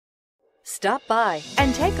Stop by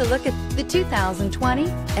and take a look at the 2020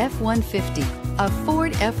 F-150. A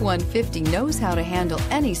Ford F-150 knows how to handle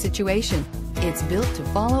any situation. It's built to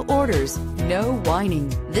follow orders, no whining.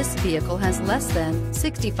 This vehicle has less than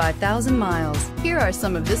 65,000 miles. Here are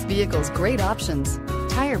some of this vehicle's great options: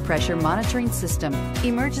 tire pressure monitoring system,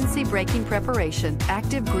 emergency braking preparation,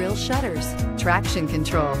 active grille shutters, traction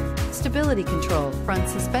control, stability control, front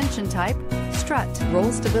suspension type, strut,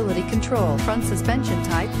 roll stability control, front suspension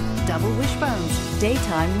type, double wishbones,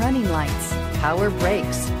 daytime running lights, power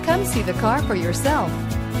brakes. Come see the car for yourself.